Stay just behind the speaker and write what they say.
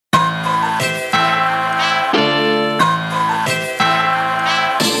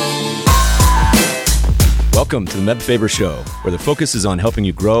Welcome to the Meb Faber Show, where the focus is on helping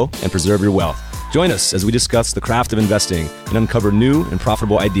you grow and preserve your wealth. Join us as we discuss the craft of investing and uncover new and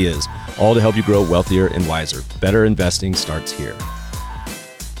profitable ideas, all to help you grow wealthier and wiser. Better investing starts here.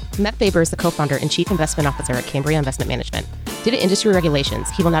 Meb Faber is the co-founder and chief investment officer at Cambria Investment Management. Due to industry regulations,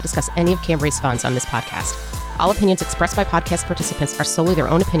 he will not discuss any of Cambria's funds on this podcast. All opinions expressed by podcast participants are solely their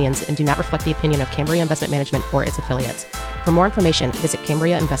own opinions and do not reflect the opinion of Cambria Investment Management or its affiliates. For more information, visit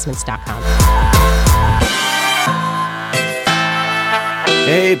CambriaInvestments.com.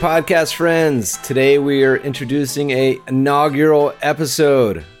 Hey, podcast friends. Today we are introducing an inaugural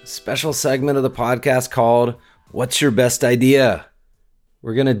episode, special segment of the podcast called What's Your Best Idea?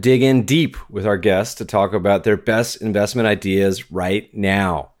 We're going to dig in deep with our guests to talk about their best investment ideas right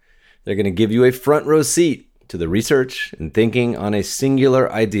now. They're going to give you a front row seat to the research and thinking on a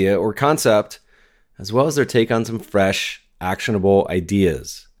singular idea or concept, as well as their take on some fresh, actionable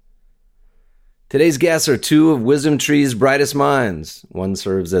ideas. Today's guests are two of WisdomTree's brightest minds. One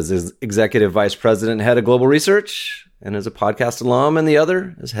serves as executive vice president and head of global research and is a podcast alum, and the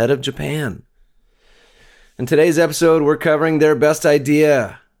other is head of Japan. In today's episode, we're covering their best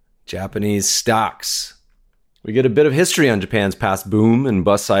idea, Japanese stocks. We get a bit of history on Japan's past boom and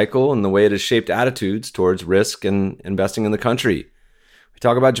bust cycle and the way it has shaped attitudes towards risk and investing in the country. We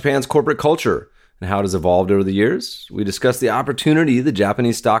talk about Japan's corporate culture and how it has evolved over the years. We discuss the opportunity the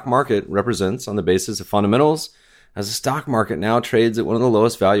Japanese stock market represents on the basis of fundamentals, as the stock market now trades at one of the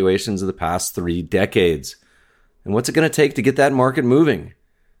lowest valuations of the past 3 decades. And what's it going to take to get that market moving?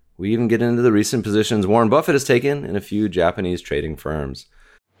 We even get into the recent positions Warren Buffett has taken in a few Japanese trading firms.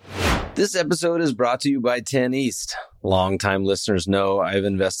 This episode is brought to you by 10 East. Longtime listeners know I've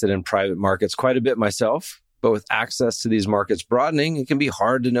invested in private markets quite a bit myself. But with access to these markets broadening, it can be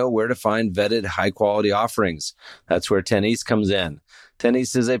hard to know where to find vetted, high-quality offerings. That's where 10 East comes in. 10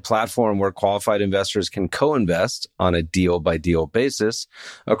 East is a platform where qualified investors can co-invest on a deal-by-deal basis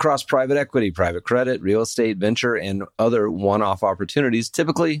across private equity, private credit, real estate, venture, and other one-off opportunities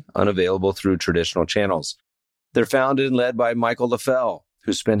typically unavailable through traditional channels. They're founded and led by Michael LaFell,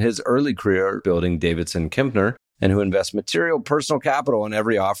 who spent his early career building Davidson Kempner, and who invest material personal capital in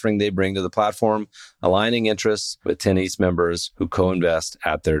every offering they bring to the platform, aligning interests with 10 East members who co-invest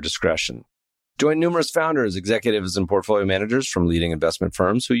at their discretion. Join numerous founders, executives, and portfolio managers from leading investment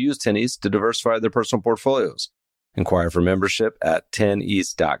firms who use 10 East to diversify their personal portfolios. Inquire for membership at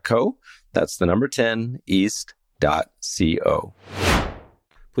 10east.co. That's the number 10east.co.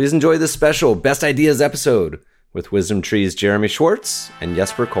 Please enjoy this special Best Ideas episode with WisdomTree's Jeremy Schwartz and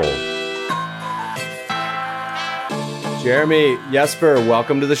Jesper Koll. Jeremy, Jesper,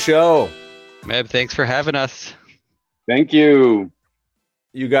 welcome to the show. Meb, thanks for having us. Thank you.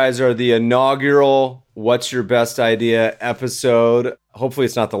 You guys are the inaugural What's Your Best Idea episode. Hopefully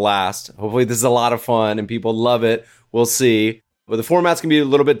it's not the last. Hopefully this is a lot of fun and people love it. We'll see. But the format's going to be a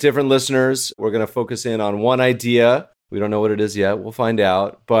little bit different, listeners. We're going to focus in on one idea. We don't know what it is yet. We'll find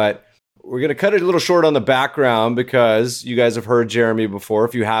out. But we're going to cut it a little short on the background because you guys have heard Jeremy before.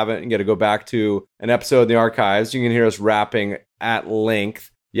 If you haven't, you got to go back to an episode in the archives. You can hear us rapping at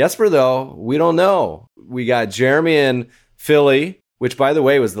length. Jesper, though, we don't know. We got Jeremy in Philly, which, by the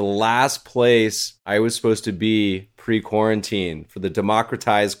way, was the last place I was supposed to be pre-quarantine for the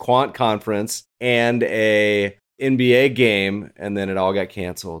Democratized Quant Conference and a NBA game, and then it all got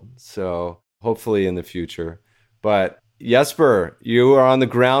canceled. So hopefully in the future. But Jesper, you are on the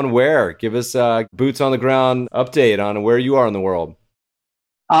ground where? Give us a boots on the ground update on where you are in the world.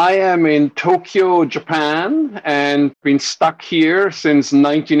 I am in Tokyo, Japan, and been stuck here since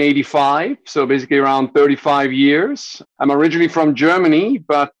 1985, so basically around 35 years. I'm originally from Germany,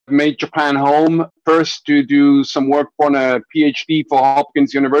 but made Japan home first to do some work on a PhD for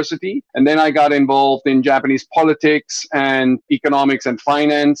Hopkins University, and then I got involved in Japanese politics and economics and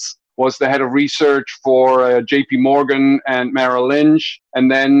finance. Was the head of research for JP Morgan and Merrill Lynch,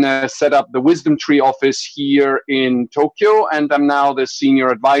 and then set up the WisdomTree office here in Tokyo. And I'm now the senior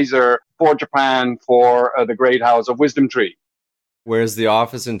advisor for Japan for the great house of WisdomTree. Where's the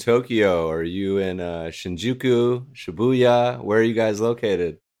office in Tokyo? Are you in Shinjuku, Shibuya? Where are you guys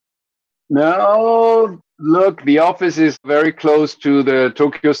located? No, look, the office is very close to the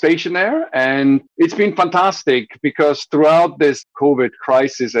Tokyo station there, and it's been fantastic because throughout this COVID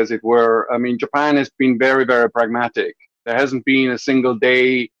crisis, as it were, I mean, Japan has been very, very pragmatic. There hasn't been a single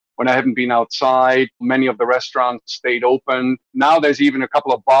day when I haven't been outside. Many of the restaurants stayed open. Now there's even a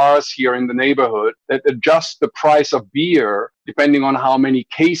couple of bars here in the neighborhood that adjust the price of beer depending on how many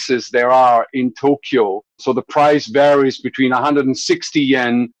cases there are in Tokyo. So the price varies between 160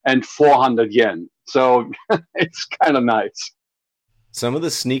 yen and 400 yen. So it's kind of nice. Some of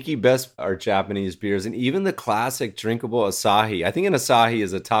the sneaky best are Japanese beers, and even the classic drinkable Asahi. I think an Asahi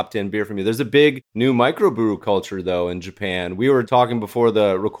is a top 10 beer for me. There's a big new microbrew culture, though, in Japan. We were talking before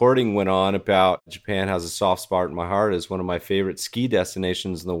the recording went on about Japan has a soft spot in my heart as one of my favorite ski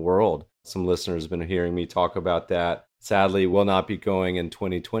destinations in the world. Some listeners have been hearing me talk about that. Sadly, will not be going in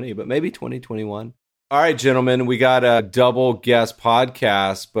 2020, but maybe 2021. All right, gentlemen, we got a double guest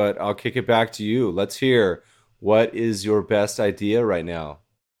podcast, but I'll kick it back to you. Let's hear, what is your best idea right now?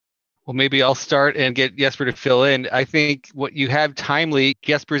 Well, maybe I'll start and get Jesper to fill in. I think what you have timely,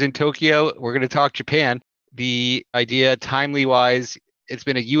 Jesper's in Tokyo. We're going to talk Japan. The idea timely-wise, it's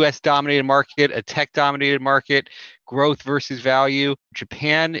been a US-dominated market, a tech-dominated market, growth versus value.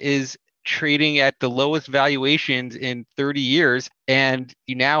 Japan is trading at the lowest valuations in 30 years, and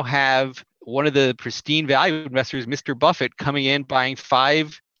you now have one of the pristine value investors, Mr. Buffett, coming in, buying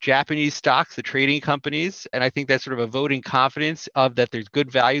 5 Japanese stocks, the trading companies. And I think that's sort of a voting confidence of that there's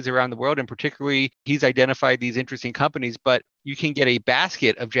good values around the world. And particularly, he's identified these interesting companies, but you can get a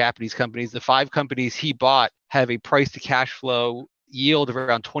basket of Japanese companies. The 5 companies he bought have a price to cash flow yield of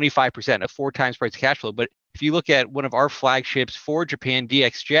around 25%, a 4 times price to cash flow. But if you look at one of our flagships for Japan,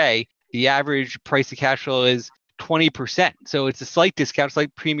 DXJ, the average price to cash flow is 20%. So it's a slight discount,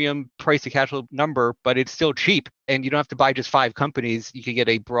 slight premium price to cash flow number, but it's still cheap. And you don't have to buy just 5 companies. You can get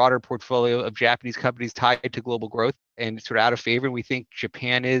a broader portfolio of Japanese companies tied to global growth and sort of out of favor. And we think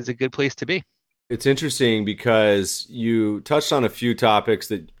Japan is a good place to be. It's interesting because you touched on a few topics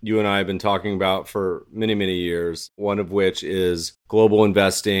that you and I have been talking about for many, many years, one of which is global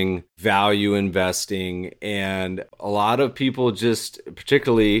investing, value investing, and a lot of people just,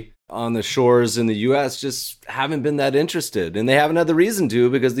 particularly on the shores in the U.S., just haven't been that interested. And they haven't had the reason to,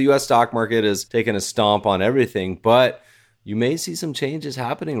 because the U.S. stock market has taken a stomp on everything. But you may see some changes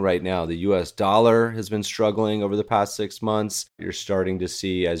happening right now. The U.S. dollar has been struggling over the past 6 months. You're starting to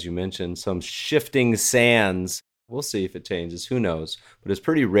see, as you mentioned, some shifting sands. We'll see if it changes. Who knows? But it's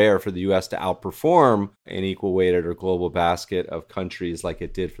pretty rare for the U.S. to outperform an equal weighted or global basket of countries like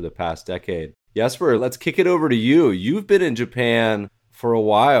it did for the past decade. Jesper, let's kick it over to you. You've been in Japan for a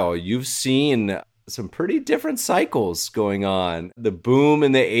while. You've seen some pretty different cycles going on. The boom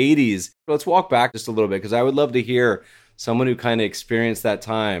in the 80s. Let's walk back just a little bit, because I would love to hear someone who kind of experienced that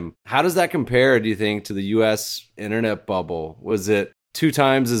time. How does that compare, do you think, to the US internet bubble? Was it 2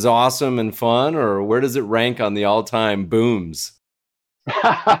 times as awesome and fun, or where does it rank on the all-time booms?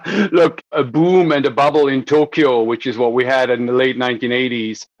 Look, a boom and a bubble in Tokyo, which is what we had in the late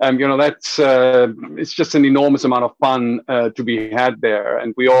 1980s. That's it's just an enormous amount of fun to be had there.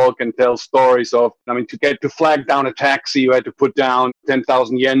 And we all can tell stories of, to flag down a taxi, you had to put down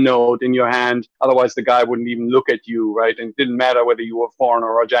 10,000 yen note in your hand. Otherwise, the guy wouldn't even look at you, right? And it didn't matter whether you were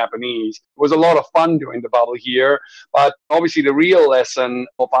foreigner or Japanese. It was a lot of fun during the bubble here. But obviously, the real lesson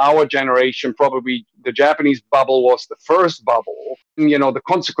of our generation, probably the Japanese bubble, was the first bubble. The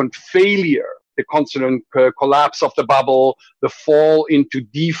consequent failure, the consequent collapse of the bubble, the fall into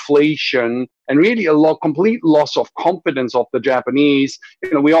deflation, and really complete loss of confidence of the Japanese.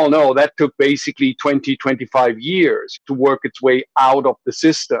 We all know that took basically 20, 25 years to work its way out of the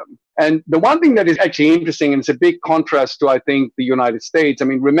system. And the one thing that is actually interesting, and it's a big contrast to, I think, the United States.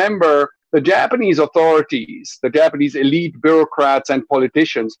 Remember, the Japanese authorities, the Japanese elite bureaucrats and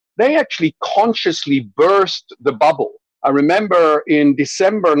politicians, they actually consciously burst the bubble. I remember in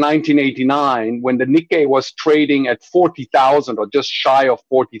December 1989, when the Nikkei was trading at 40,000 or just shy of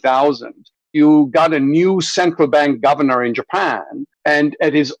 40,000, you got a new central bank governor in Japan. And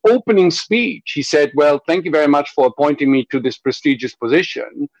at his opening speech, he said, well, thank you very much for appointing me to this prestigious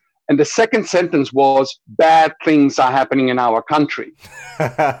position. And the second sentence was, bad things are happening in our country.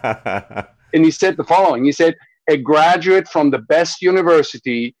 And he said the following. He said, a graduate from the best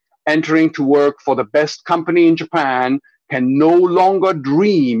university entering to work for the best company in Japan can no longer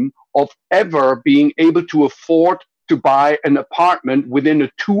dream of ever being able to afford to buy an apartment within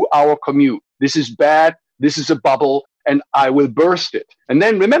a 2-hour commute. This is bad. This is a bubble, and I will burst it. And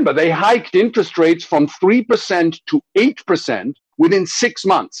then remember, they hiked interest rates from 3% to 8% within 6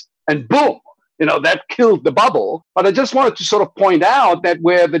 months. And boom, that killed the bubble. But I just wanted to sort of point out that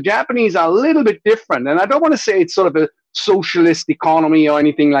where the Japanese are a little bit different, and I don't want to say it's sort of a socialist economy or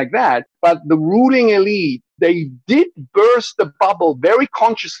anything like that, but the ruling elite, they did burst the bubble very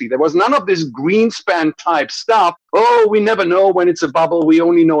consciously. There was none of this Greenspan type stuff. Oh, we never know when it's a bubble. We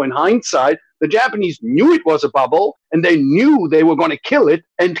only know in hindsight. The Japanese knew it was a bubble, and they knew they were going to kill it,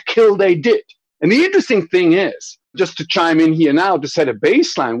 and kill they did. And the interesting thing is, just to chime in here now to set a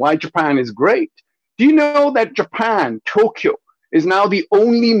baseline why Japan is great. Do you know that Japan, Tokyo, is now the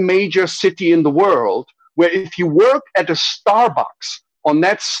only major city in the world where if you work at a Starbucks on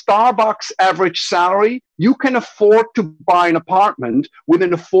that Starbucks average salary, you can afford to buy an apartment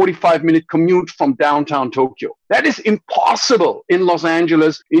within a 45-minute commute from downtown Tokyo. That is impossible in Los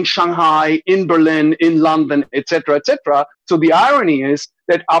Angeles, in Shanghai, in Berlin, in London, etc., etc. So the irony is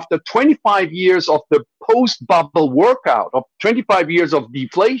that after 25 years of the post-bubble workout, of 25 years of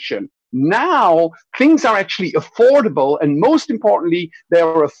deflation, now things are actually affordable, and most importantly, they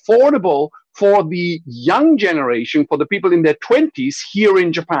are affordable for the young generation, for the people in their 20s here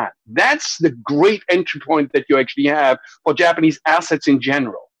in Japan. That's the great entry point that you actually have for Japanese assets in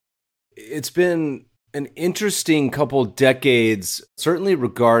general. It's been an interesting couple decades, certainly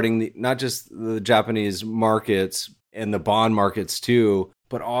regarding not just the Japanese markets and the bond markets too,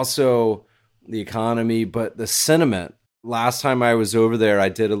 but also the economy, but the sentiment. Last time I was over there, I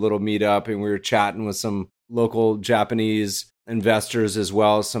did a little meetup and we were chatting with some local Japanese investors as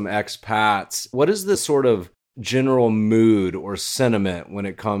well as some expats. What is the sort of general mood or sentiment when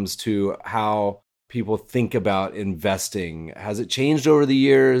it comes to how people think about investing? Has it changed over the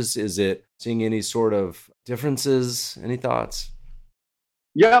years? Is it seeing any sort of differences? Any thoughts?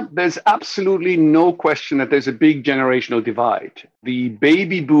 Yeah, there's absolutely no question that there's a big generational divide. The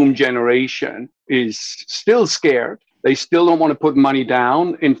baby boom generation is still scared. They still don't want to put money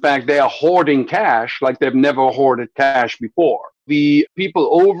down. In fact, they are hoarding cash like they've never hoarded cash before. The people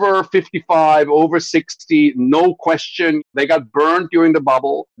over 55, over 60, no question, they got burned during the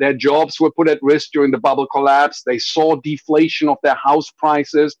bubble. Their jobs were put at risk during the bubble collapse. They saw deflation of their house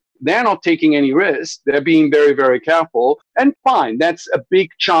prices. They're not taking any risks. They're being very, very careful. And fine, that's a big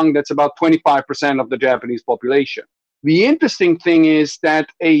chunk. That's about 25% of the Japanese population. The interesting thing is that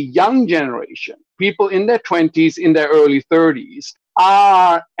a young generation, people in their 20s, in their early 30s,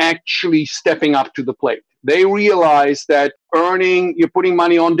 are actually stepping up to the plate. They realize that you're putting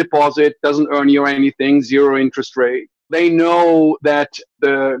money on deposit, doesn't earn you anything, zero interest rate. They know that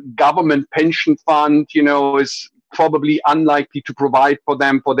the government pension fund, is probably unlikely to provide for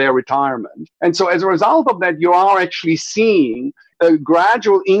them for their retirement. And so as a result of that, you are actually seeing a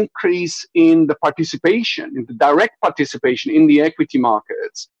gradual increase in the participation, in the direct participation in the equity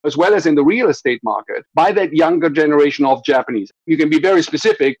markets, as well as in the real estate market by that younger generation of Japanese. You can be very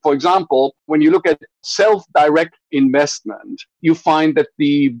specific. For example, when you look at self-direct investment, you find that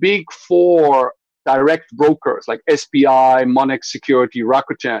the big four direct brokers like SBI, Monex Security,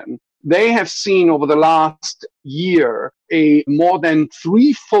 Rakuten, they have seen over the last year a more than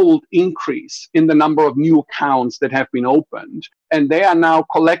threefold increase in the number of new accounts that have been opened. And they are now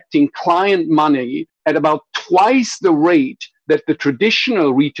collecting client money at about twice the rate that the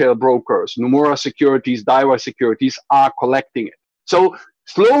traditional retail brokers, Nomura Securities, Daiwa Securities, are collecting it. So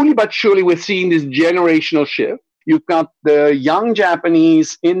slowly but surely, we're seeing this generational shift. You've got the young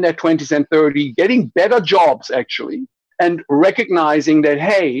Japanese in their 20s and 30s getting better jobs, actually, and recognizing that,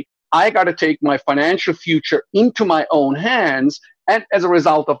 hey, I got to take my financial future into my own hands. And as a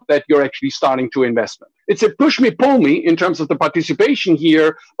result of that, you're actually starting to invest. It's a push me, pull me in terms of the participation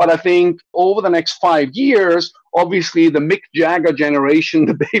here. But I think over the next 5 years, obviously the Mick Jagger generation,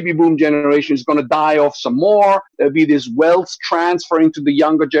 the baby boom generation is going to die off some more. There'll be this wealth transferring to the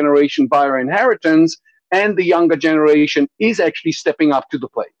younger generation via inheritance. And the younger generation is actually stepping up to the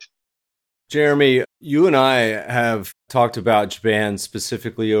plate. Jeremy, you and I have talked about Japan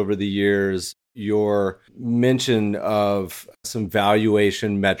specifically over the years. Your mention of some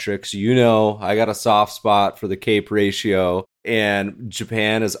valuation metrics. I got a soft spot for the CAPE ratio, and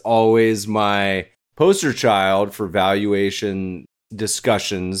Japan is always my poster child for valuation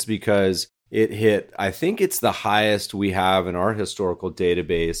discussions because it hit, I think it's the highest we have in our historical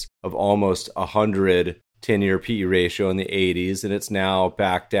database of almost 100 10-year PE ratio in the 80s, and it's now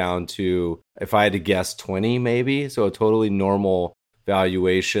back down to, if I had to guess, 20 maybe. So a totally normal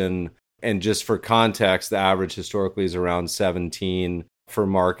valuation. And just for context, the average historically is around 17 for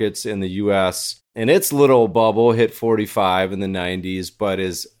markets in the US. And its little bubble hit 45 in the 90s, but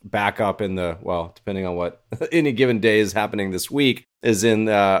is back up in the, depending on what any given day is happening this week, is in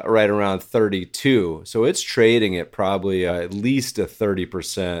right around 32. So it's trading at probably at least a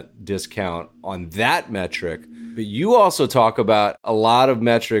 30% discount on that metric. But you also talk about a lot of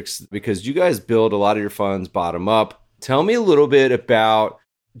metrics because you guys build a lot of your funds bottom up. Tell me a little bit about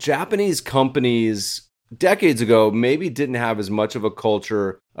Japanese companies decades ago maybe didn't have as much of a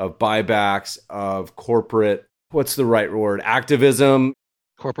culture of buybacks, of corporate, what's the right word, activism.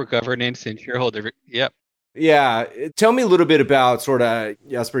 Corporate governance and shareholder. Yep. Yeah. Tell me a little bit about sort of,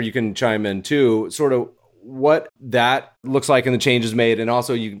 Jesper, you can chime in too, sort of what that looks like and the changes made. And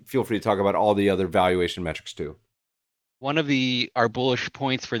also you feel free to talk about all the other valuation metrics too. One of our bullish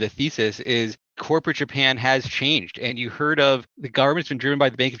points for the thesis is corporate Japan has changed. And you heard of the government's been driven by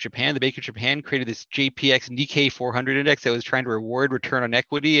the Bank of Japan. The Bank of Japan created this JPX Nikkei 400 index that was trying to reward return on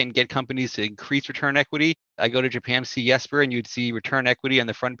equity and get companies to increase return on equity. I go to Japan to see Jesper, and you'd see return equity on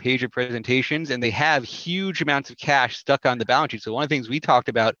the front page of presentations, and they have huge amounts of cash stuck on the balance sheet. So one of the things we talked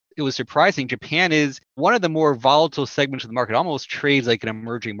about, it was surprising. Japan is one of the more volatile segments of the market, almost trades like an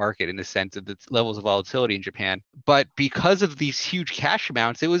emerging market in the sense of the levels of volatility in Japan. But because of these huge cash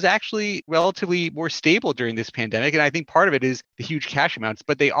amounts, it was actually relatively more stable during this pandemic. And I think part of it is the huge cash amounts,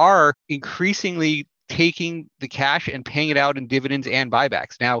 but they are increasingly taking the cash and paying it out in dividends and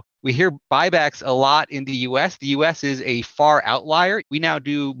buybacks. Now, we hear buybacks a lot in the U.S. The U.S. is a far outlier. We now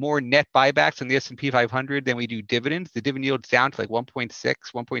do more net buybacks on the S&P 500 than we do dividends. The dividend yield's down to like 1.6,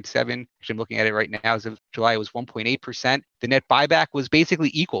 1.7. Actually, I'm looking at it right now. As of July, it was 1.8%. The net buyback was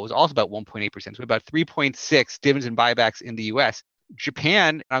basically equal. It was also about 1.8%. So about 3.6 dividends and buybacks in the U.S.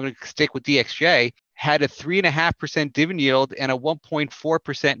 Japan, I'm going to stick with DXJ, had a 3.5% dividend yield and a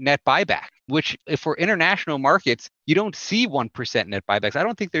 1.4% net buyback, which for international markets, you don't see 1% net buybacks. I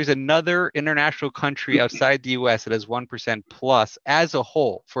don't think there's another international country outside the US that has 1% plus as a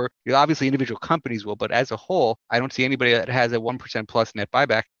whole. For obviously individual companies will, but as a whole, I don't see anybody that has a 1% plus net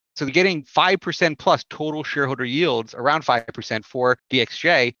buyback. So they're getting 5% plus total shareholder yields, around 5% for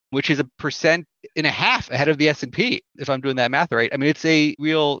DXJ, which is 1.5% ahead of the S&P, if I'm doing that math right. I mean, it's a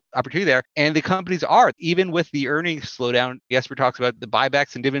real opportunity there. And the companies are, even with the earnings slowdown, Jesper talks about the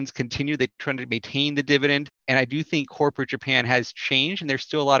buybacks and dividends continue. They're trying to maintain the dividend. And I do think corporate Japan has changed, and there's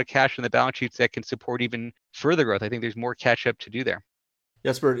still a lot of cash on the balance sheets that can support even further growth. I think there's more catch up to do there.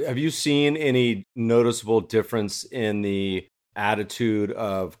 Jesper, have you seen any noticeable difference in the attitude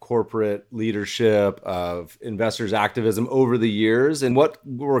of corporate leadership, of investors' activism over the years? And what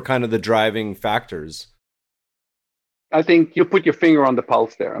were kind of the driving factors? I think you put your finger on the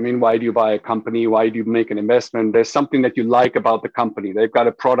pulse there. I mean, why do you buy a company? Why do you make an investment? There's something that you like about the company. They've got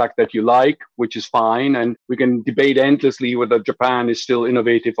a product that you like, which is fine. And we can debate endlessly whether Japan is still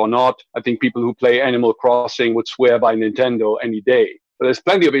innovative or not. I think people who play Animal Crossing would swear by Nintendo any day. There's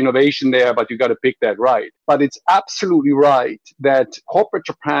plenty of innovation there, but you got to pick that right. But it's absolutely right that corporate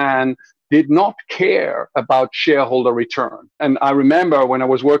Japan did not care about shareholder return. And I remember when I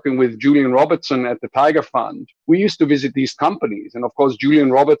was working with Julian Robertson at the Tiger Fund, we used to visit these companies. And of course, Julian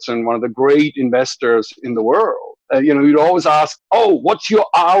Robertson, one of the great investors in the world, you'd always ask, oh, what's your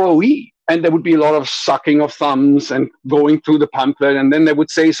ROE? And there would be a lot of sucking of thumbs and going through the pamphlet. And then they would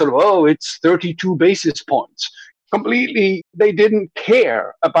say sort of, oh, it's 32 basis points. Completely, they didn't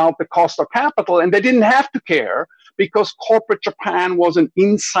care about the cost of capital, and they didn't have to care because corporate Japan was an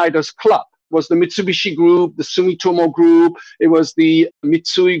insiders club. It was the Mitsubishi Group, the Sumitomo Group, it was the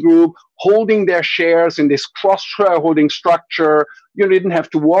Mitsui Group holding their shares in this cross-shareholding structure. You didn't have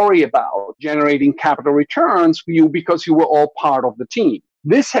to worry about generating capital returns for you because you were all part of the team.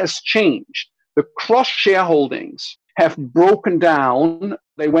 This has changed. The cross-shareholdings have broken down.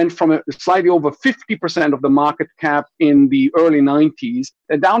 They went from slightly over 50% of the market cap in the early 90s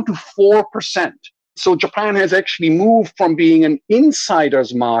down to 4%. So Japan has actually moved from being an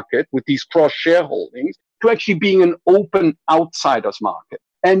insiders market with these cross-shareholdings to actually being an open outsiders market.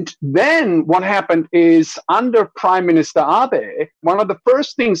 And then what happened is under Prime Minister Abe, one of the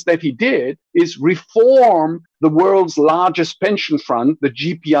first things that he did is reform the world's largest pension fund, the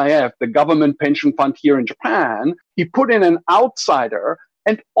GPIF, the government pension fund here in Japan. He put in an outsider,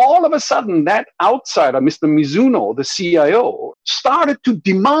 and all of a sudden that outsider, Mr. Mizuno, the CIO, started to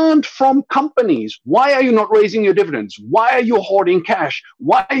demand from companies, why are you not raising your dividends? Why are you hoarding cash?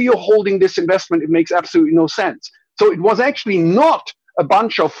 Why are you holding this investment? It makes absolutely no sense. So it was actually not a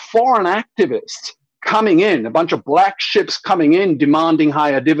bunch of foreign activists coming in, a bunch of black ships coming in, demanding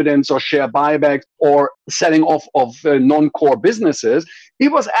higher dividends or share buybacks or selling off of non-core businesses.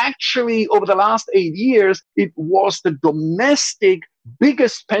 It was actually, over the last 8 years, it was the domestic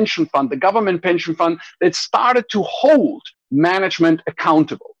biggest pension fund, the government pension fund, that started to hold management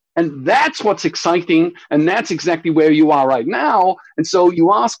accountable. And that's what's exciting, and that's exactly where you are right now. And so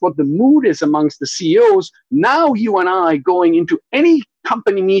you ask what the mood is amongst the CEOs. Now you and I going into any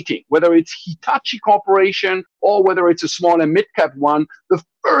company meeting, whether it's Hitachi Corporation or whether it's a small and mid-cap one, the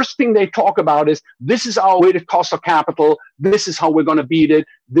first thing they talk about is, this is our weighted cost of capital, this is how we're going to beat it,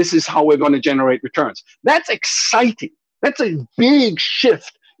 this is how we're going to generate returns. That's exciting. That's a big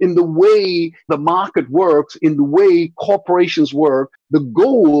shift in the way the market works, in the way corporations work. The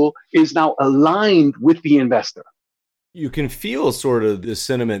goal is now aligned with the investor. You can feel sort of the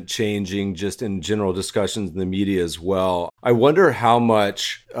sentiment changing just in general discussions in the media as well. I wonder how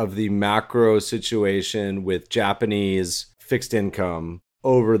much of the macro situation with Japanese fixed income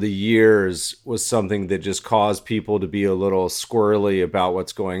over the years was something that just caused people to be a little squirrely about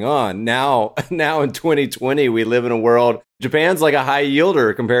what's going on. Now in 2020, we live in a world, Japan's like a high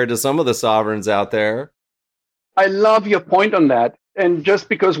yielder compared to some of the sovereigns out there. I love your point on that. And just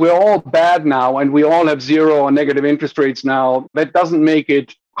because we're all bad now and we all have zero or negative interest rates now, that doesn't make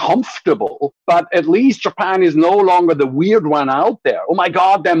it comfortable. But at least Japan is no longer the weird one out there. Oh my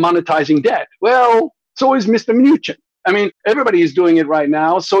God, they're monetizing debt. Well, so is Mr. Mnuchin. I mean, everybody is doing it right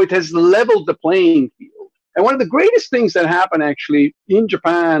now. So it has leveled the playing field. And one of the greatest things that happened actually in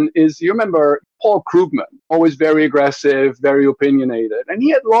Japan is, you remember Paul Krugman, always very aggressive, very opinionated. And he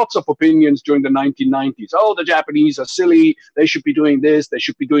had lots of opinions during the 1990s. Oh, the Japanese are silly. They should be doing this. They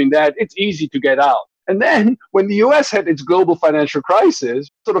should be doing that. It's easy to get out. And then when the US had its global financial crisis,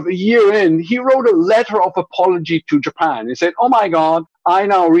 sort of a year in, he wrote a letter of apology to Japan. He said, oh my God, I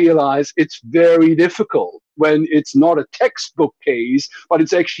now realize it's very difficult when it's not a textbook case, but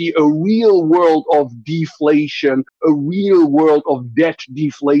it's actually a real world of deflation, a real world of debt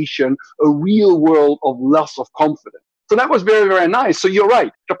deflation, a real world of loss of confidence. So that was very, very nice. So you're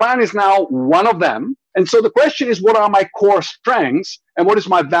right. Japan is now one of them. And so the question is, what are my core strengths and what is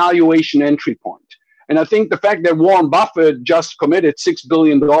my valuation entry point? And I think the fact that Warren Buffett just committed $6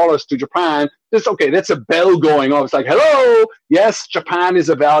 billion to Japan, that's a bell going off. It's like, hello, yes, Japan is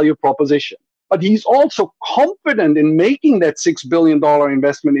a value proposition. But he's also confident in making that $6 billion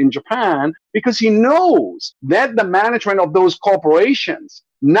investment in Japan because he knows that the management of those corporations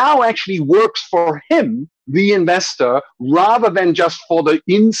now actually works for him, the investor, rather than just for the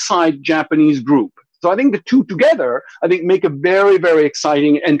inside Japanese group. So I think the two together, make a very, very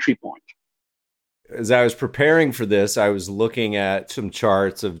exciting entry point. As I was preparing for this, I was looking at some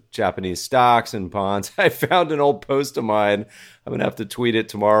charts of Japanese stocks and bonds. I found an old post of mine. I'm going to have to tweet it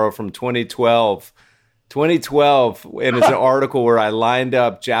tomorrow from 2012. 2012, and it's an article where I lined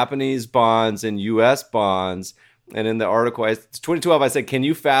up Japanese bonds and U.S. bonds. And in the article, it's 2012, I said, can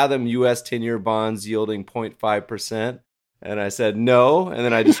you fathom U.S. 10-year bonds yielding 0.5%? And I said, no. And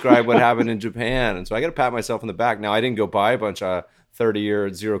then I described what happened in Japan. And so I got to pat myself on the back. Now, I didn't go buy a bunch of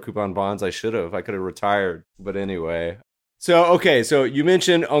 30-year zero coupon bonds. I should have. I could have retired. But anyway. So you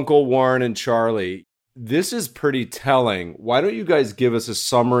mentioned Uncle Warren and Charlie. This is pretty telling. Why don't you guys give us a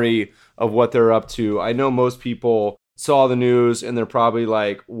summary of what they're up to? I know most people saw the news and they're probably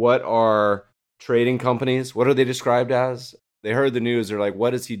like, what are trading companies? What are they described as? They heard the news. They're like,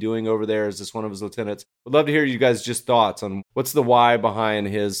 what is he doing over there? Is this one of his lieutenants? Would love to hear you guys just thoughts on what's the why behind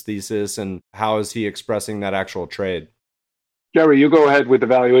his thesis and how is he expressing that actual trade? Jerry, you go ahead with the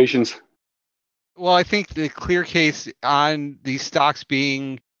valuations. Well, I think the clear case on these stocks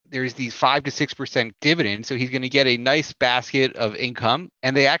being there's these 5 to 6% dividends. So he's going to get a nice basket of income.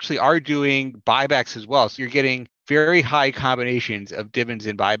 And they actually are doing buybacks as well. So you're getting very high combinations of dividends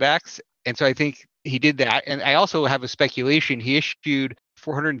and buybacks. And so I think he did that. And I also have a speculation. He issued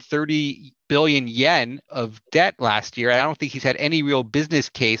 430 billion yen of debt last year. I don't think he's had any real business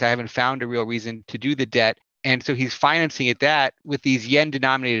case. I haven't found a real reason to do the debt. And so he's financing it with these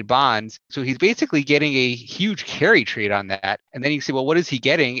yen-denominated bonds. So he's basically getting a huge carry trade on that. And then you say, well, what is he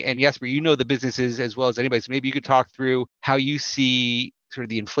getting? And Jesper, you know the businesses as well as anybody. So maybe you could talk through how you see sort of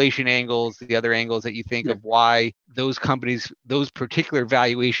the inflation angles, the other angles that you think of why those companies, those particular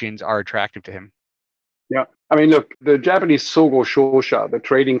valuations are attractive to him. Yeah. Look, the Japanese Sogo Shosha, the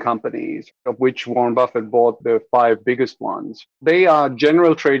trading companies, of which Warren Buffett bought the 5 biggest ones, they are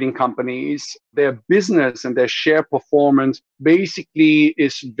general trading companies. Their business and their share performance basically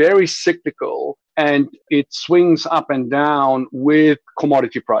is very cyclical and it swings up and down with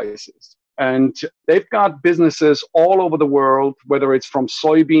commodity prices. And they've got businesses all over the world, whether it's from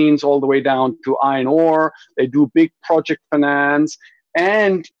soybeans all the way down to iron ore. They do big project finance.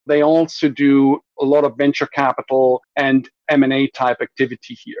 And they also do a lot of venture capital and M&A type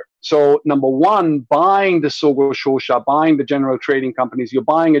activity here. So number one, buying the Sogo Shosha, buying the general trading companies, you're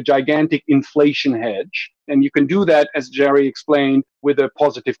buying a gigantic inflation hedge. And you can do that, as Jerry explained, with a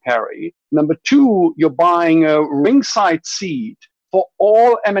positive carry. Number two, you're buying a ringside seat for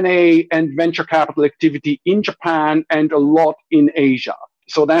all M&A and venture capital activity in Japan and a lot in Asia.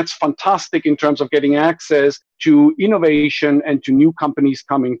 So that's fantastic in terms of getting access to innovation and to new companies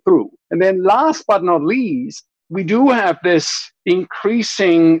coming through. And then last but not least, we do have this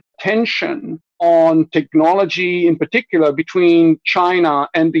increasing tension on technology, in particular between China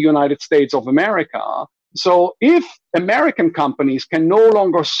and the United States of America. So if American companies can no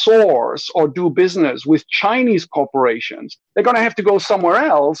longer source or do business with Chinese corporations, they're going to have to go somewhere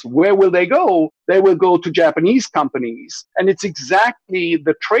else. Where will they go? They will go to Japanese companies. And it's exactly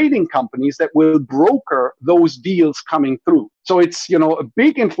the trading companies that will broker those deals coming through. So it's, a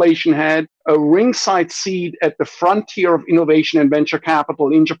big inflation head, a ringside seat at the frontier of innovation and venture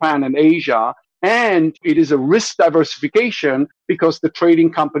capital in Japan and Asia. And it is a risk diversification because the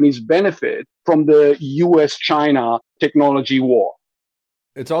trading companies benefit from the US-China technology war.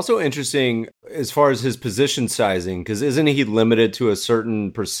 It's also interesting as far as his position sizing, because isn't he limited to a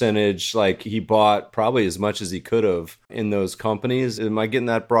certain percentage? Like he bought probably as much as he could have in those companies. Am I getting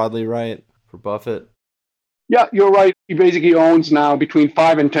that broadly right for Buffett? Yeah, you're right. He basically owns now between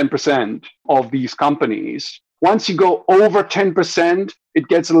 5 and 10% of these companies. Once you go over 10%, it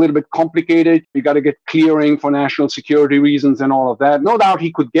gets a little bit complicated. You got to get clearing for national security reasons and all of that. No doubt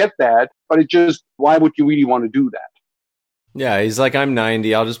he could get that, but why would you really want to do that? Yeah, he's like, I'm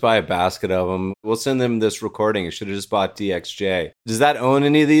 90. I'll just buy a basket of them. We'll send them this recording. I should have just bought DXJ. Does that own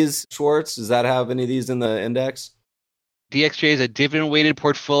any of these, Schwartz? Does that have any of these in the index? DXJ is a dividend-weighted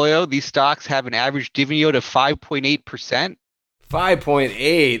portfolio. These stocks have an average dividend yield of 5.8%.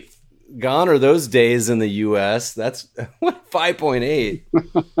 5.8? Gone are those days in the U.S. That's 5.8.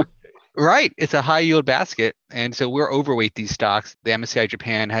 Right. It's a high yield basket. And so we're overweight these stocks. The MSCI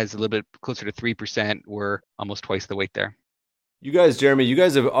Japan has a little bit closer to 3%. We're almost twice the weight there. You guys, Jeremy, you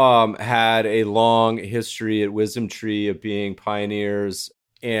guys have had a long history at WisdomTree of being pioneers,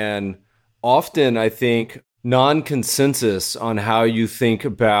 and often I think non-consensus on how you think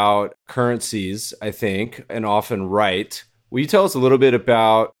about currencies, I think, and often right. Will you tell us a little bit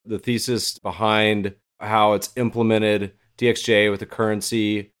about the thesis behind how it's implemented DXJ with the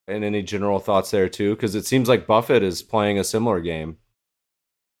currency and any general thoughts there too? Because it seems like Buffett is playing a similar game.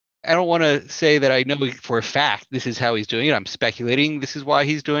 I don't want to say that I know for a fact this is how he's doing it. I'm speculating this is why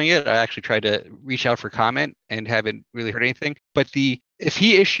he's doing it. I actually tried to reach out for comment and haven't really heard anything. But if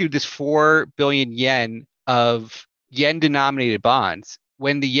he issued this 4 billion yen of yen-denominated bonds,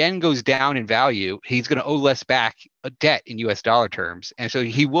 when the yen goes down in value, he's going to owe less back a debt in US dollar terms. And so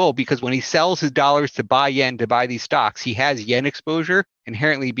he will, because when he sells his dollars to buy yen, to buy these stocks, he has yen exposure,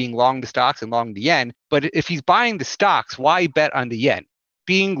 inherently being long the stocks and long the yen. But if he's buying the stocks, why bet on the yen?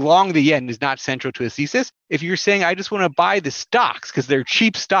 Being long the yen is not central to his thesis. If you're saying, I just want to buy the stocks because they're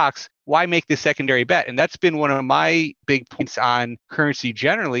cheap stocks, why make this secondary bet? And that's been one of my big points on currency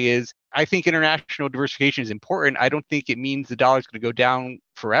generally is I think international diversification is important. I don't think it means the dollar is going to go down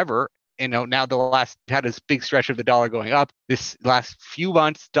forever. And now had this big stretch of the dollar going up. This last few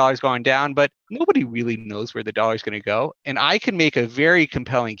months, dollar's gone down, but nobody really knows where the dollar is going to go. And I can make a very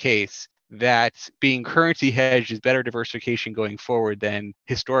compelling case that being currency hedged is better diversification going forward than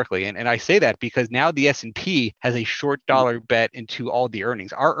historically. And I say that because now the S&P has a short dollar bet into all the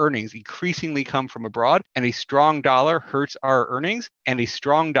earnings. Our earnings increasingly come from abroad, and a strong dollar hurts our earnings, and a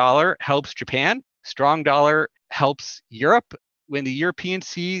strong dollar helps Japan. Strong dollar helps Europe. When the Europeans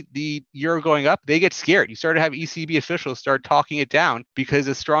see the euro going up, they get scared. You start to have ECB officials start talking it down because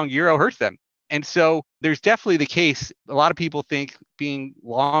a strong euro hurts them. And so there's definitely the case. A lot of people think being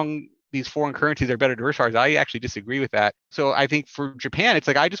long these foreign currencies are better diversifiers. I actually disagree with that. So I think for Japan, it's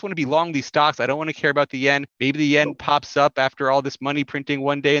like, I just want to be long these stocks. I don't want to care about the yen. Maybe the yen pops up after all this money printing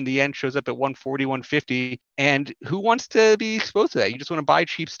one day and the yen shows up at 140, 150. And who wants to be exposed to that? You just want to buy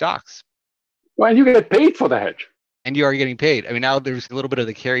cheap stocks. Well, you get paid for the hedge. And you are getting paid. I mean, now there's a little bit of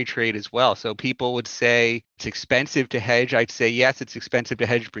the carry trade as well. So people would say it's expensive to hedge. I'd say, yes, it's expensive to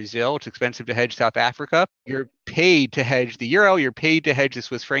hedge Brazil. It's expensive to hedge South Africa. You're paid to hedge the euro. You're paid to hedge the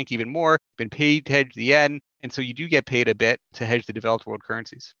Swiss franc even more. Been paid to hedge the yen. And so you do get paid a bit to hedge the developed world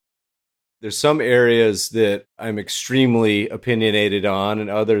currencies. There's some areas that I'm extremely opinionated on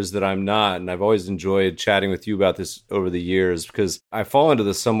and others that I'm not. And I've always enjoyed chatting with you about this over the years because I fall into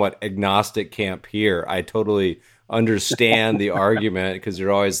the somewhat agnostic camp here. I totally understand the argument because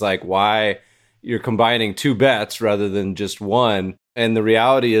you're always like, why you're combining two bets rather than just one. And the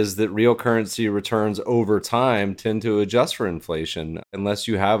reality is that real currency returns over time tend to adjust for inflation unless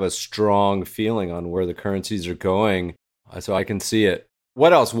you have a strong feeling on where the currencies are going. So I can see it.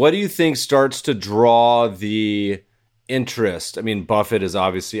 What else? What do you think starts to draw the interest? I mean, Buffett is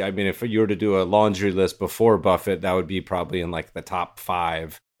obviously, if you were to do a laundry list before Buffett, that would be probably in like the top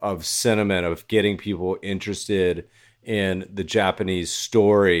 5 of sentiment of getting people interested in the Japanese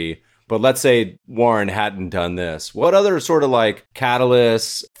story. But let's say Warren hadn't done this. What other sort of like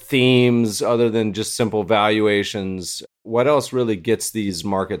catalysts, themes, other than just simple valuations, what else really gets these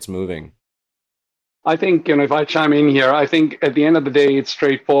markets moving? I think, if I chime in here, I think at the end of the day, it's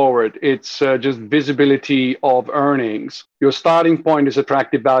straightforward. It's just visibility of earnings. Your starting point is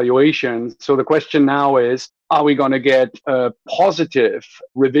attractive valuation. So the question now is, are we going to get a positive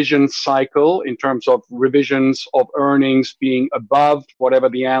revision cycle in terms of revisions of earnings being above whatever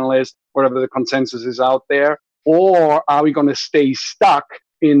the analyst, whatever the consensus is out there? Or are we going to stay stuck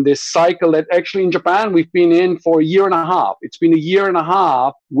in this cycle that actually in Japan we've been in for a year and a half? It's been a year and a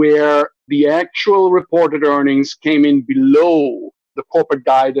half where the actual reported earnings came in below the corporate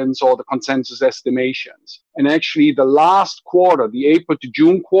guidance or the consensus estimations. And actually the last quarter, the April to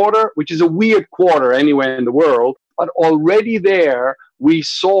June quarter, which is a weird quarter anywhere in the world, but already there we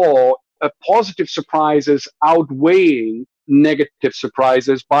saw positive surprises outweighing negative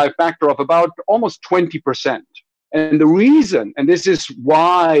surprises by a factor of about almost 20%. And the reason, and this is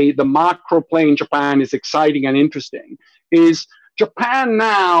why the macro play in Japan is exciting and interesting, is Japan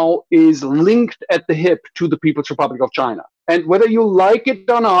now is linked at the hip to the People's Republic of China. And whether you like it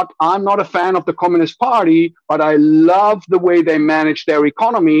or not, I'm not a fan of the Communist Party, but I love the way they manage their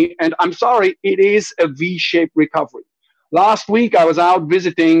economy. And I'm sorry, it is a V-shaped recovery. Last week, I was out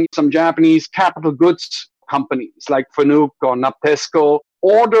visiting some Japanese capital goods companies like Fanuc or Naptesco.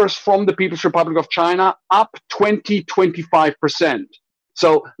 Orders from the People's Republic of China up 20-25%.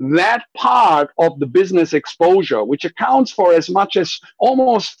 So that part of the business exposure, which accounts for as much as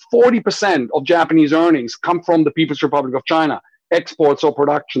almost 40% of Japanese earnings, come from the People's Republic of China, exports or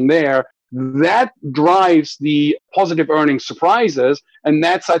production there. That drives the positive earnings surprises. And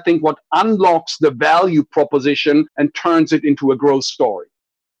that's, I think, what unlocks the value proposition and turns it into a growth story.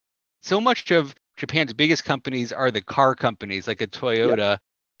 So much of Japan's biggest companies are the car companies, like a Toyota. Yeah.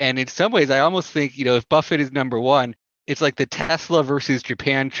 And in some ways, I almost think, if Buffett is number one, it's like the Tesla versus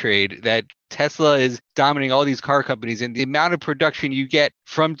Japan trade, that Tesla is dominating all these car companies. And the amount of production you get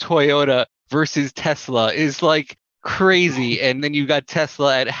from Toyota versus Tesla is like crazy. And then you got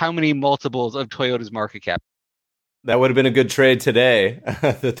Tesla at how many multiples of Toyota's market cap? That would have been a good trade today.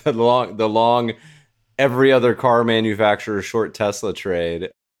 the long every other car manufacturer short Tesla trade.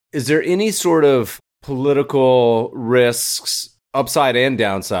 Is there any sort of political risks, upside and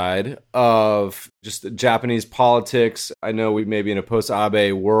downside, of just Japanese politics? I know we may be in a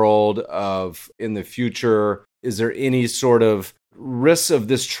post-Abe world of in the future. Is there any sort of risks of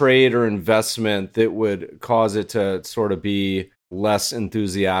this trade or investment that would cause it to sort of be less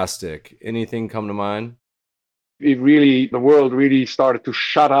enthusiastic? Anything come to mind? The world really started to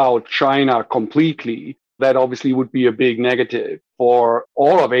shut out China completely. That obviously would be a big negative for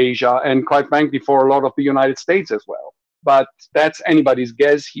all of Asia and, quite frankly, for a lot of the United States as well. But that's anybody's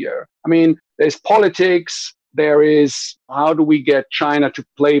guess here. I mean, there's politics, there is how do we get China to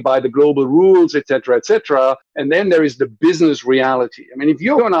play by the global rules, et cetera, and then there is the business reality. I mean, if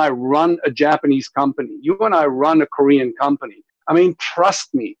you and I run a Japanese company, you and I run a Korean company, I mean,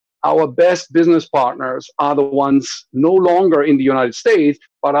 trust me, our best business partners are the ones no longer in the United States,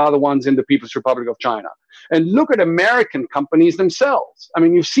 but are the ones in the People's Republic of China. And look at American companies themselves. I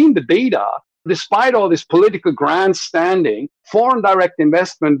mean, you've seen the data. Despite all this political grandstanding, foreign direct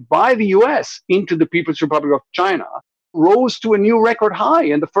investment by the US into the People's Republic of China rose to a new record high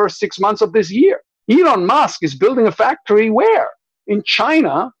in the first 6 months of this year. Elon Musk is building a factory where? In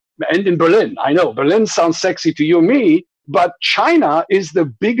China and in Berlin. I know Berlin sounds sexy to you and me, but China is the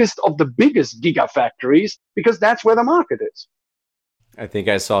biggest of the biggest gigafactories because that's where the market is. I think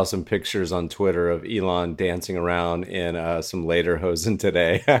I saw some pictures on Twitter of Elon dancing around in some lederhosen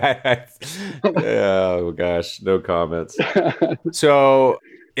today. Oh, gosh, no comments. So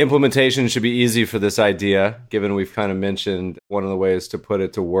implementation should be easy for this idea, given we've kind of mentioned one of the ways to put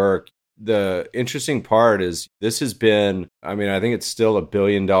it to work. The interesting part is this has been, I think it's still $1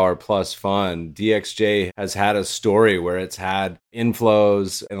 billion plus fund. DXJ has had a story where it's had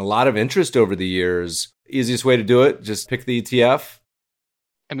inflows and a lot of interest over the years. Easiest way to do it, just pick the ETF.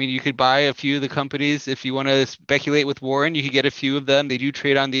 I mean, you could buy a few of the companies. If you want to speculate with Warren, you could get a few of them. They do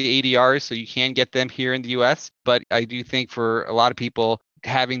trade on the ADRs, so you can get them here in the US. But I do think for a lot of people,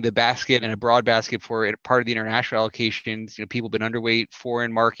 having the basket and a broad basket for it, part of the international allocations, people have been underweight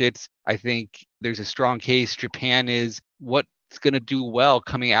foreign markets. I think there's a strong case. Japan is what's going to do well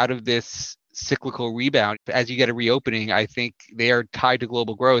coming out of this cyclical rebound. As you get a reopening, I think they are tied to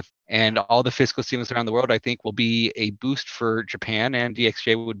global growth. And all the fiscal stimulus around the world, I think, will be a boost for Japan, and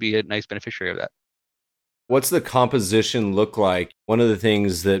DXJ would be a nice beneficiary of that. What's the composition look like? One of the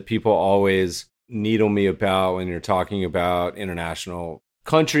things that people always needle me about when you're talking about international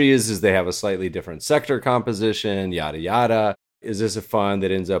countries is they have a slightly different sector composition, yada, yada. Is this a fund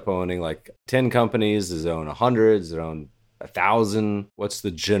that ends up owning like 10 companies? Does it own 100? Does it own 1,000? What's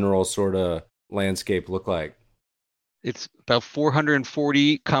the general sort of landscape look like? It's about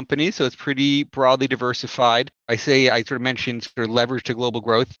 440 companies, so it's pretty broadly diversified. I sort of mentioned sort of leverage to global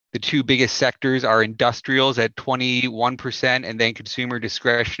growth. The two biggest sectors are industrials at 21%, and then consumer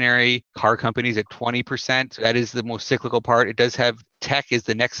discretionary car companies at 20%. So that is the most cyclical part. It does have tech is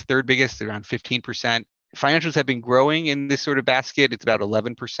the next third biggest, around 15%. Financials have been growing in this sort of basket. It's about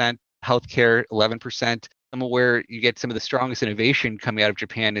 11%. Healthcare, 11%. Some of where you get some of the strongest innovation coming out of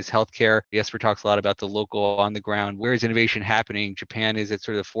Japan is healthcare. Jesper talks a lot about the local on the ground. Where is innovation happening? Japan is at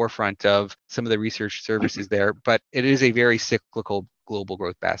sort of the forefront of some of the research services there, but it is a very cyclical global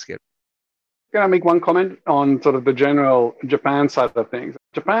growth basket. Can I make one comment on sort of the general Japan side of things?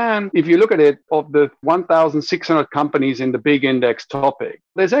 Japan, if you look at it, of the 1,600 companies in the big index topic,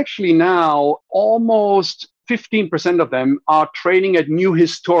 there's actually now almost 15% of them are trading at new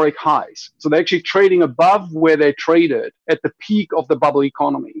historic highs. So they're actually trading above where they traded at the peak of the bubble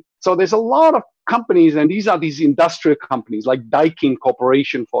economy. So there's a lot of companies, and these are these industrial companies like Daikin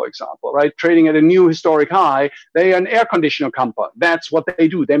Corporation, for example, right? Trading at a new historic high. They are an air conditioner company. That's what they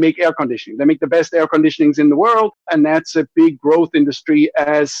do. They make air conditioning. They make the best air conditionings in the world. And that's a big growth industry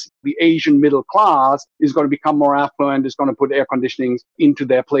as the Asian middle class is going to become more affluent, is going to put air conditionings into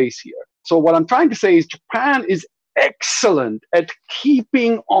their place here. So what I'm trying to say is Japan is excellent at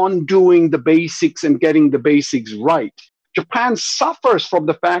keeping on doing the basics and getting the basics right. Japan suffers from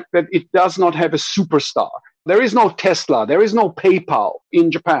the fact that it does not have a superstar. There is no Tesla. There is no PayPal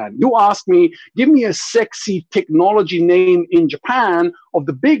in Japan. You ask me, give me a sexy technology name in Japan of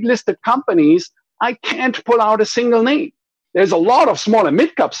the big listed companies, I can't pull out a single name. There's a lot of small and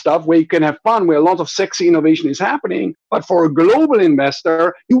mid-cap stuff where you can have fun, where a lot of sexy innovation is happening. But for a global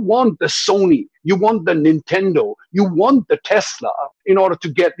investor, you want the Sony, you want the Nintendo, you want the Tesla in order to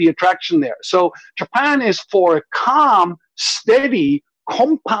get the attraction there. So Japan is for a calm, steady,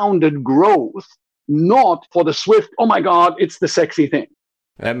 compounded growth, not for the swift, oh my God, it's the sexy thing.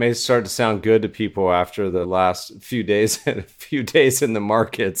 That may start to sound good to people after the last few days in the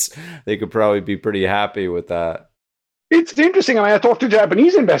markets. They could probably be pretty happy with that. It's interesting. I talk to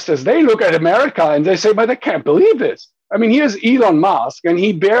Japanese investors. They look at America and they say, but I can't believe this. I mean, here's Elon Musk, and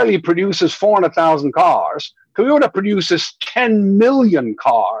he barely produces 400,000 cars. Toyota produces 10 million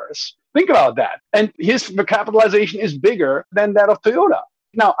cars. Think about that. And his capitalization is bigger than that of Toyota.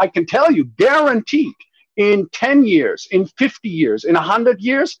 Now, I can tell you, guaranteed, in 10 years, in 50 years, in 100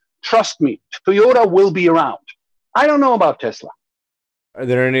 years, trust me, Toyota will be around. I don't know about Tesla. Are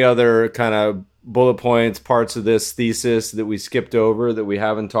there any other kind of bullet points, parts of this thesis that we skipped over that we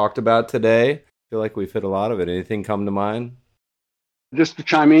haven't talked about today? I feel like we've hit a lot of it. Anything come to mind? Just to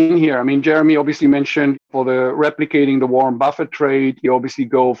chime in here, I mean, Jeremy obviously mentioned for the replicating the Warren Buffett trade, you obviously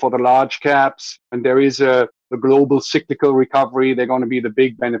go for the large caps, and there is the global cyclical recovery. They're going to be the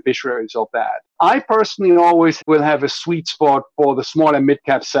big beneficiaries of that. I personally always will have a sweet spot for the small and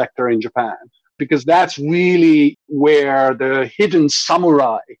mid-cap sector in Japan, because that's really where the hidden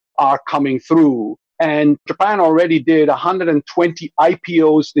samurai are coming through. And Japan already did 120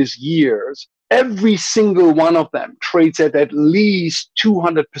 IPOs this year. Every single one of them trades at least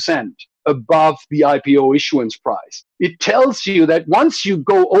 200% above the IPO issuance price. It tells you that once you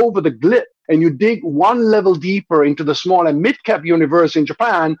go over the glip and you dig one level deeper into the small and mid-cap universe in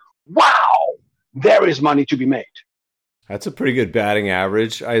Japan, wow, there is money to be made. That's a pretty good batting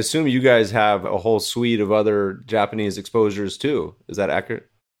average. I assume you guys have a whole suite of other Japanese exposures too. Is that accurate?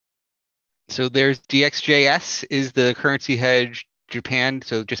 So there's DXJS is the currency hedge Japan.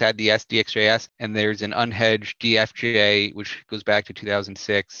 So just add the S, DXJS. And there's an unhedged DFJ, which goes back to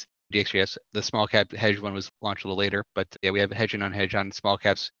 2006. DXJS, the small cap hedge one was launched a little later. But yeah, we have a hedge and unhedged on small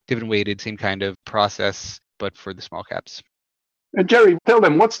caps, dividend weighted, same kind of process, but for the small caps. And Jerry, tell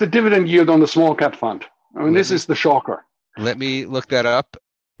them, what's the dividend yield on the small cap fund? I mean, this is the shocker. Let me look that up.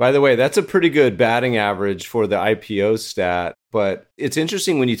 By the way, that's a pretty good batting average for the IPO stat. But it's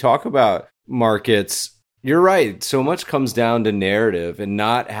interesting when you talk about markets, you're right. So much comes down to narrative and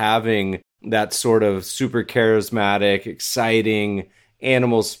not having that sort of super charismatic, exciting,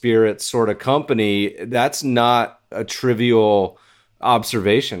 animal spirit sort of company. That's not a trivial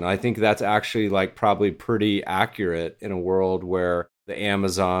observation. I think that's actually like probably pretty accurate in a world where the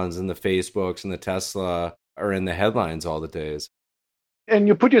Amazons and the Facebooks and the Tesla are in the headlines all the days. And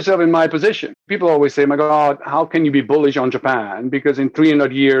you put yourself in my position. People always say, my God, how can you be bullish on Japan? Because in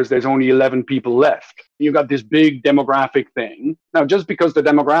 300 years, there's only 11 people left. You got this big demographic thing. Now, just because the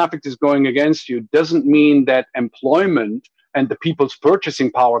demographics is going against you doesn't mean that employment and the people's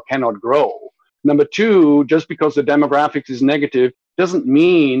purchasing power cannot grow. Number two, just because the demographics is negative doesn't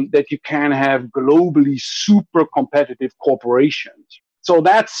mean that you can have globally super competitive corporations. So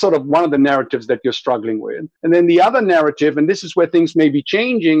that's sort of one of the narratives that you're struggling with. And then the other narrative, and this is where things may be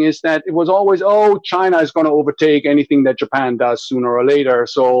changing, is that it was always, oh, China is going to overtake anything that Japan does sooner or later.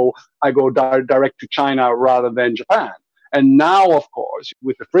 So I go direct to China rather than Japan. And now, of course,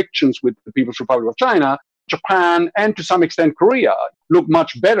 with the frictions with the People's Republic of China, Japan and to some extent Korea look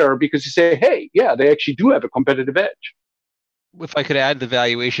much better because you say, hey, yeah, they actually do have a competitive edge. If I could add the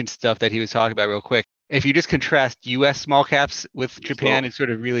valuation stuff that he was talking about real quick. If you just contrast U.S. small caps with Japan, it's sort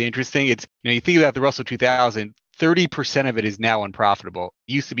of really interesting. It's, you think about the Russell 2000, 30% of it is now unprofitable.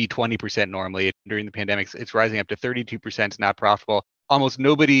 It used to be 20% normally. During the pandemic, it's rising up to 32% is not profitable. Almost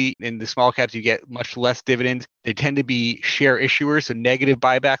nobody in the small caps, you get much less dividends. They tend to be share issuers, so negative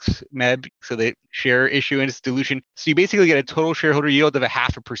buybacks, MEB, so they share issuance dilution. So you basically get a total shareholder yield of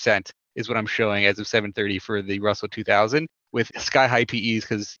 0.5% is what I'm showing as of 7:30 for the Russell 2000 with sky high PEs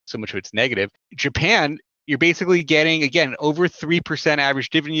because so much of it's negative. Japan, you're basically getting, again, over 3% average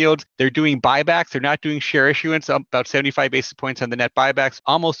dividend yields. They're doing buybacks. They're not doing share issuance, about 75 basis points on the net buybacks,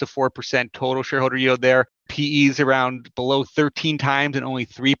 almost a 4% total shareholder yield there. PEs around below 13 times and only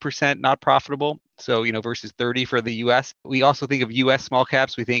 3% not profitable. So, versus 30 for the US. We also think of US small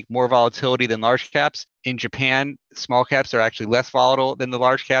caps. We think more volatility than large caps. In Japan, small caps are actually less volatile than the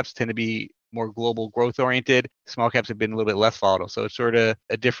large caps, tend to be more global growth oriented. Small caps have been a little bit less volatile. So it's sort of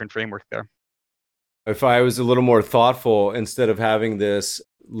a different framework there. If I was a little more thoughtful, instead of having this,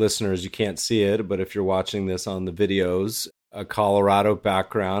 listeners, you can't see it, but if you're watching this on the videos, a Colorado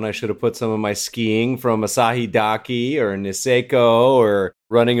background, I should have put some of my skiing from Asahi Daki or Niseko or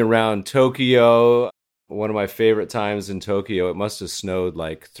running around Tokyo. One of my favorite times in Tokyo, it must have snowed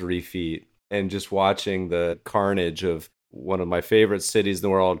like 3 feet. And just watching the carnage of one of my favorite cities in the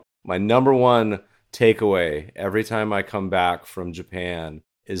world. My number one takeaway every time I come back from Japan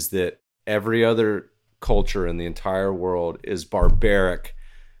is that every other culture in the entire world is barbaric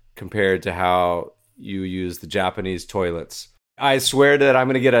compared to how you use the Japanese toilets. I swear that I'm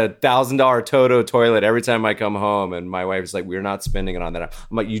going to get a $1,000 Toto toilet every time I come home. And my wife's like, we're not spending it on that.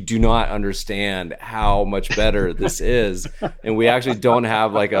 I'm like, you do not understand how much better this is. And we actually don't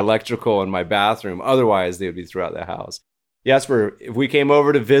have like electrical in my bathroom. Otherwise, they would be throughout the house. Jesper, if we came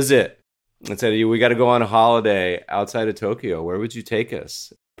over to visit and said, we got to go on a holiday outside of Tokyo, where would you take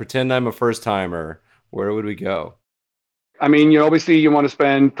us? Pretend I'm a first timer. Where would we go? I mean, obviously you want to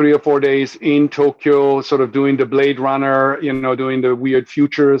spend 3 or 4 days in Tokyo, sort of doing the Blade Runner, doing the weird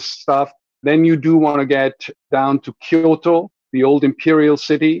futures stuff. Then you do want to get down to Kyoto, the old imperial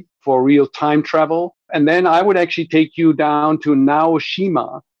city, for real time travel. And then I would actually take you down to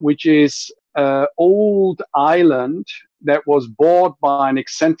Naoshima, which is an old island that was bought by an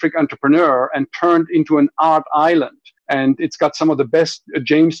eccentric entrepreneur and turned into an art island. And it's got some of the best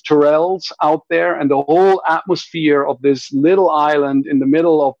James Turrells out there. And the whole atmosphere of this little island in the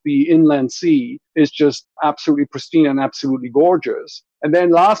middle of the inland sea is just absolutely pristine and absolutely gorgeous. And then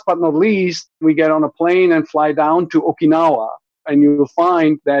last but not least, we get on a plane and fly down to Okinawa. And you'll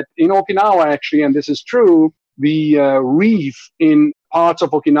find that in Okinawa, actually, and this is true, the reef in parts of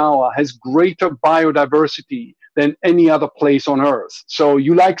Okinawa has greater biodiversity than any other place on Earth. So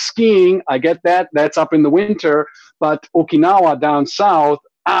you like skiing, I get that, that's up in the winter, but Okinawa down south,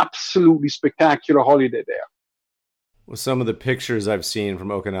 absolutely spectacular holiday there. Well, some of the pictures I've seen from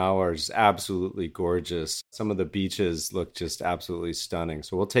Okinawa are just absolutely gorgeous. Some of the beaches look just absolutely stunning.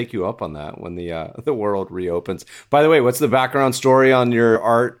 So we'll take you up on that when the world reopens. By the way, what's the background story on your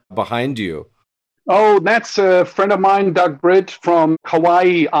art behind you? Oh, that's a friend of mine, Doug Britt, from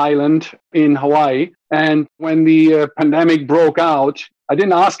Hawaii Island in Hawaii. And when the pandemic broke out, I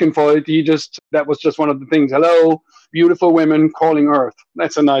didn't ask him for it. That was just one of the things. Hello, beautiful women calling Earth.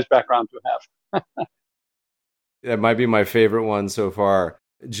 That's a nice background to have. That might be my favorite one so far.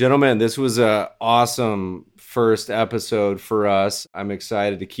 Gentlemen, this was an awesome first episode for us. I'm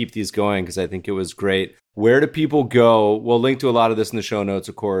excited to keep these going because I think it was great. Where do people go? We'll link to a lot of this in the show notes,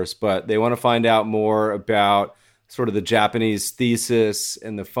 of course, but they want to find out more about sort of the Japanese thesis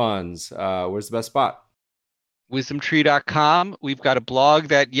and the funds. Where's the best spot? WisdomTree.com. We've got a blog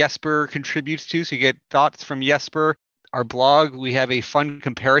that Jesper contributes to, so you get thoughts from Jesper. Our blog, we have a fund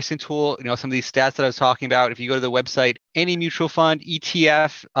comparison tool. Some of these stats that I was talking about, if you go to the website, any mutual fund,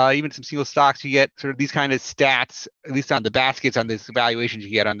 ETF, even some single stocks, you get sort of these kind of stats, at least on the baskets, on this valuations you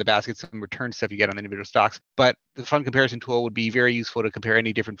get on the baskets, some return stuff you get on the individual stocks. But the fund comparison tool would be very useful to compare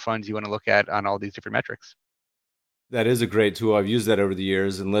any different funds you want to look at on all these different metrics. That is a great tool. I've used that over the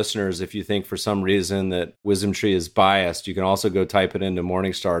years. And listeners, if you think for some reason that WisdomTree is biased, you can also go type it into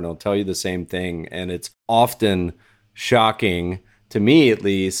Morningstar and it'll tell you the same thing. And it's often shocking, to me at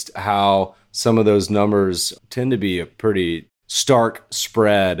least, how some of those numbers tend to be pretty stark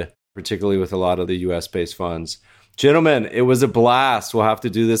spread, particularly with a lot of the US-based funds. Gentlemen, it was a blast. We'll have to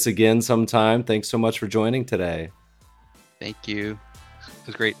do this again sometime. Thanks so much for joining today. Thank you. It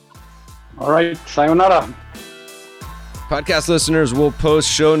was great. All right. Sayonara. Podcast listeners will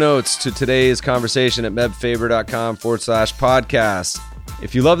post show notes to today's conversation at mebfaber.com/podcast.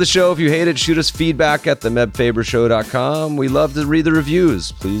 If you love the show, if you hate it, shoot us feedback at themebfabershow.com. We love to read the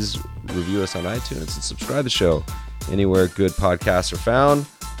reviews. Please review us on iTunes and subscribe to the show anywhere good podcasts are found.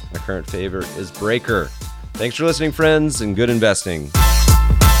 My current favorite is Breaker. Thanks for listening, friends, and good investing.